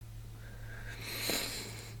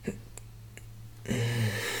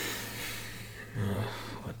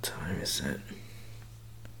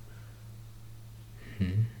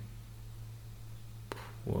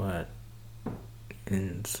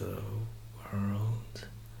the world?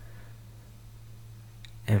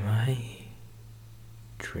 Am I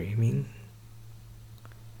dreaming?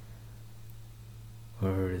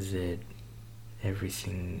 Or is it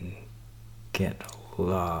everything get a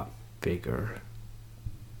lot bigger?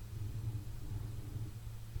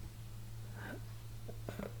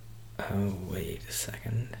 Oh, wait a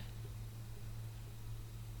second.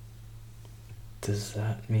 Does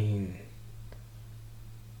that mean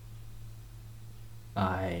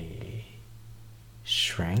I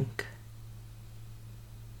shrank?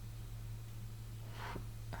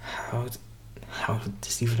 How did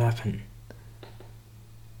this even happen?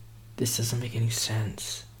 This doesn't make any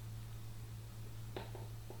sense.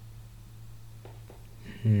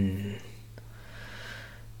 How am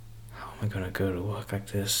I gonna go to work like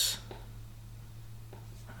this?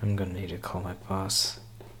 I'm gonna need to call my boss.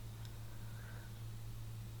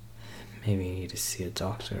 Maybe I need to see a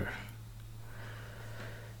doctor.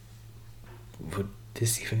 Would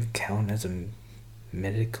this even count as a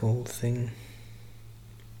medical thing?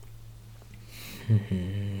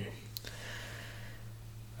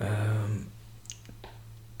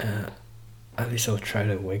 At least I'll try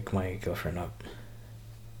to wake my girlfriend up.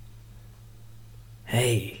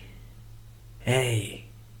 Hey!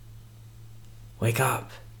 Wake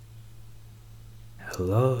up!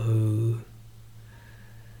 Hello?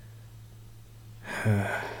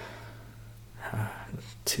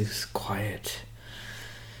 Too quiet.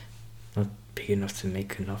 Not big enough to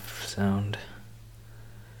make enough sound.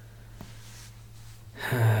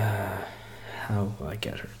 How will I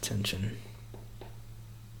get her attention?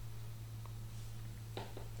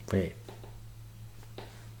 Wait.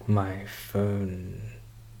 My phone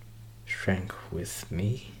shrank with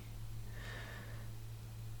me?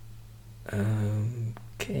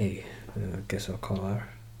 Okay. I guess I'll call her.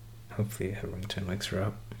 Hopefully her ringtone wakes her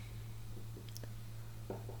up.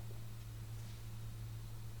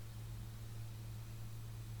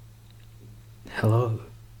 Hello?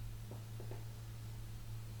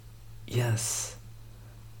 Yes,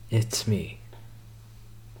 it's me.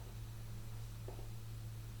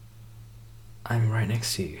 I'm right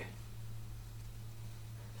next to you.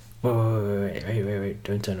 Wait,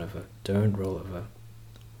 don't turn over. Don't roll over.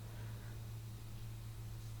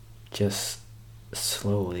 Just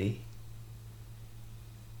slowly.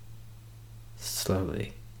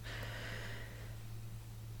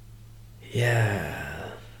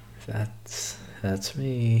 Yeah, that's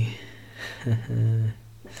me.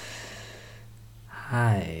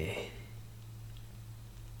 Hi.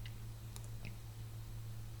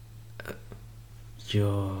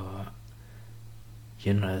 You're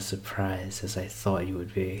not as surprised as I thought you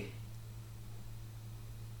would be.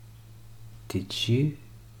 Did you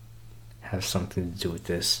have something to do with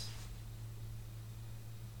this?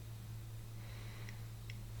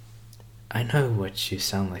 I know what you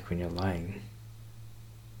sound like when you're lying.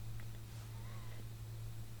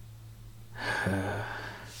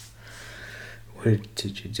 What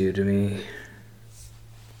did you do to me?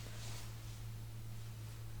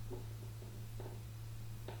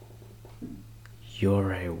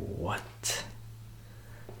 You're a what?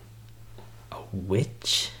 A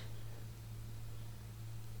witch?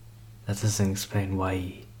 That doesn't explain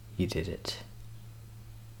why you did it.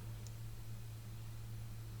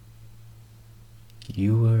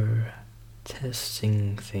 You were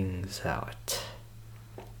testing things out.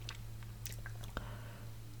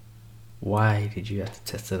 Why did you have to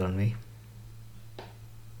test it on me?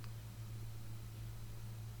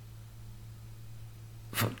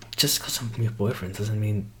 Just because I'm your boyfriend doesn't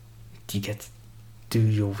mean you get to do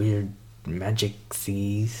your weird magic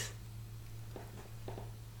sees.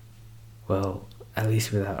 Well, at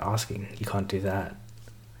least without asking, you can't do that.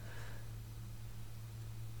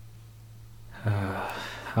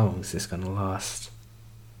 How long is this gonna last?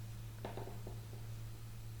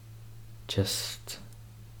 Just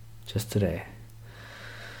today.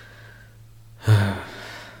 I'm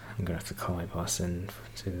gonna have to call my boss in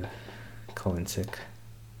to call in sick.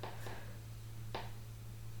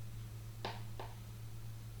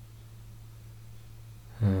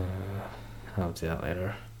 I'll do that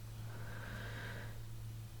later.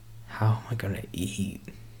 How am I gonna eat?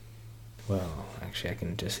 Well, actually I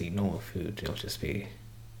can just eat normal food. It'll just be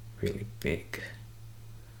really big.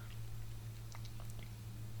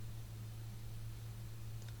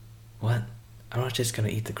 What? I'm not just gonna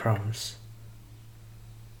eat the crumbs.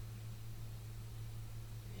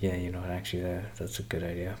 Yeah, you know what, actually that's a good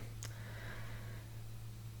idea.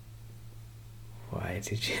 Why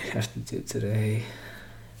did you have to do it today?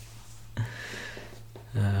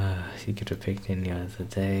 You could have picked any other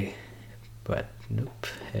day, but nope,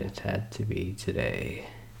 it had to be today.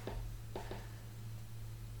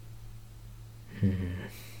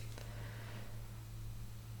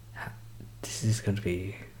 This is going to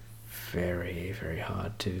be very, very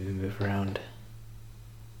hard to move around.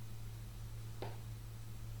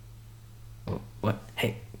 Oh, what?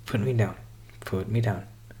 Hey, put me down. Put me down.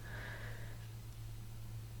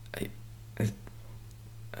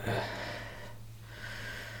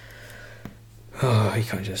 Oh, you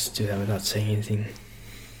can't just do that without saying anything.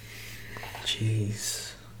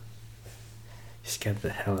 Jeez. You scared the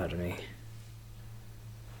hell out of me.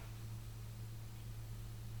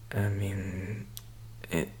 I mean,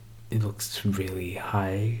 it looks really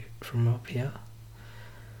high from up here.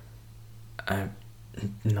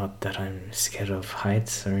 Not that I'm scared of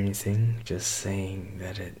heights or anything, just saying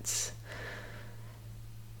that it's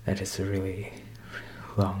a really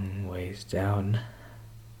long ways down.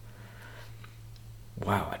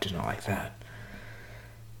 Wow, I did not like that.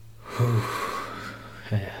 Whew.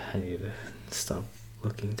 I need to stop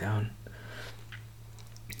looking down.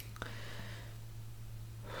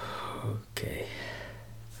 Okay.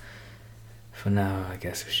 For now, I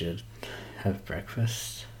guess we should have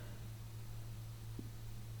breakfast.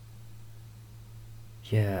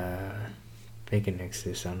 Yeah, bacon eggs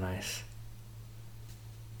do sound nice.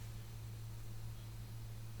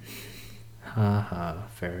 Haha,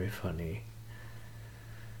 very funny.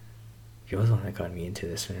 You're the one that got me into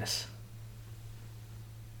this mess.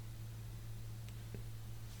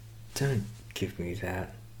 Don't give me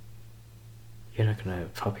that. You're not gonna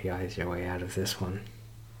puppy eyes your way out of this one.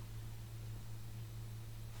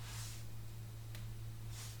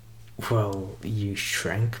 Well, you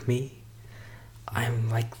shrank me? I'm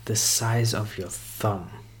like the size of your thumb.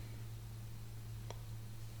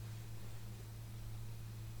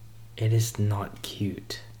 It is not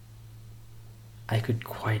cute. I could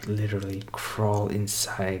quite literally crawl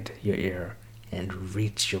inside your ear and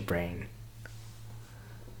reach your brain.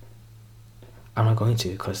 I'm not going to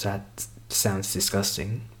because that sounds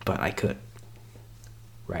disgusting, but I could.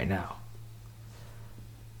 Right now.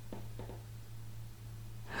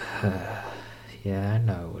 Yeah, I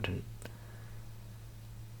know I wouldn't.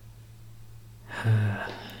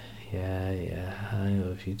 Yeah, I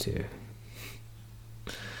love you too.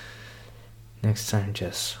 Next time,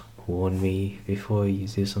 just warn me before you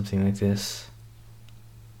do something like this.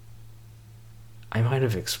 I might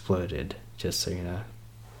have exploded, just so you know.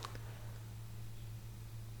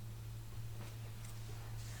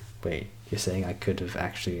 Wait, you're saying I could have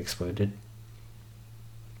actually exploded?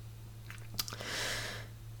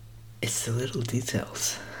 It's the little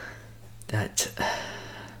details that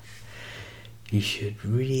you should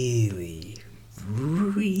really,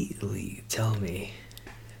 really tell me.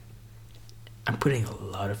 I'm putting a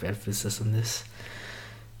lot of emphasis on this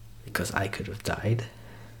because I could have died.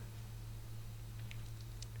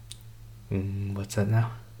 What's that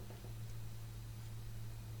now?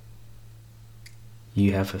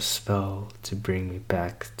 You have a spell to bring me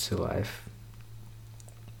back to life.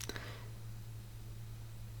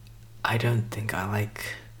 I don't think I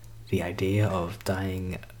like the idea of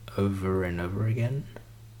dying over and over again.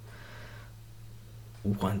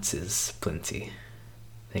 Once is plenty.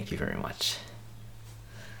 Thank you very much.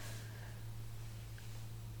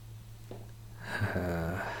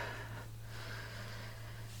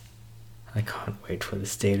 I can't wait for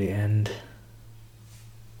this day to end.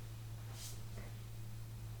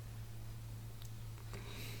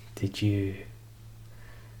 Did you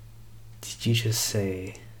just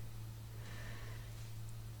say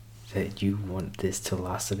that you want this to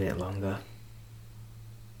last a bit longer?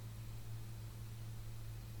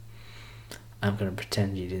 I'm gonna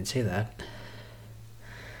pretend you didn't say that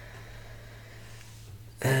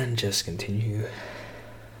and just continue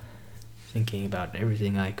thinking about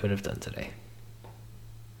everything I could have done today.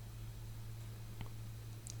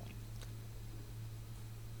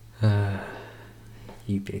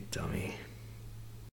 You big dummy.